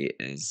therapy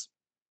is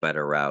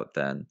better route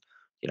than,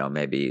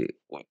 maybe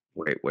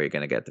where you're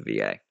going to get the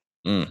VA.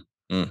 Mm,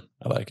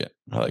 I like it.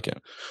 I like it.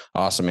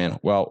 Awesome, man.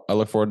 Well, I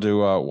look forward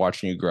to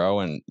watching you grow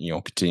and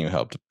continue to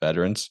help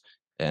veterans.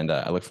 And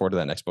I look forward to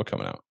that next book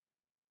coming out.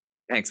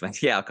 Thanks, man.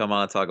 Yeah, I'll come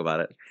on and talk about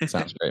it.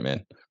 Sounds great,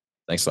 man.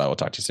 Thanks a lot. We'll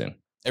talk to you soon.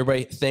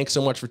 Everybody, thanks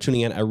so much for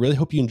tuning in. I really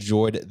hope you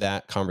enjoyed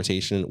that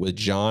conversation with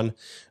John.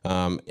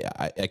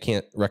 I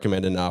can't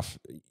recommend enough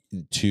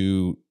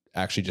to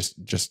actually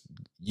just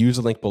use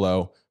the link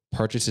below,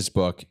 purchase his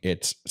book.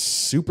 It's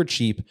super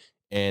cheap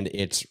and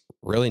it's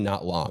really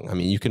not long. I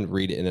mean, you can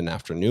read it in an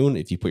afternoon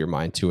if you put your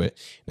mind to it.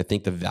 And I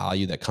think the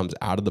value that comes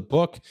out of the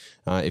book,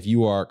 if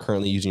you are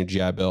currently using a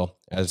GI Bill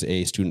as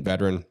a student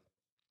veteran,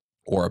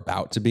 or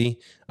about to be,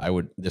 I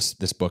would this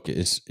book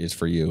is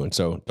for you. And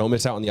so don't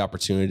miss out on the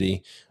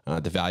opportunity.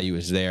 The value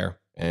is there,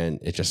 and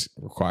it just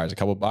requires a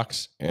couple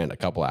bucks and a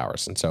couple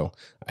hours. And so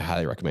I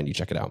highly recommend you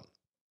check it out.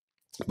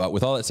 But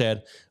with all that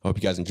said, I hope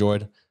you guys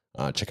enjoyed.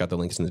 Check out the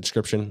links in the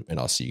description, and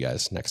I'll see you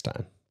guys next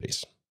time.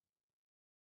 Peace.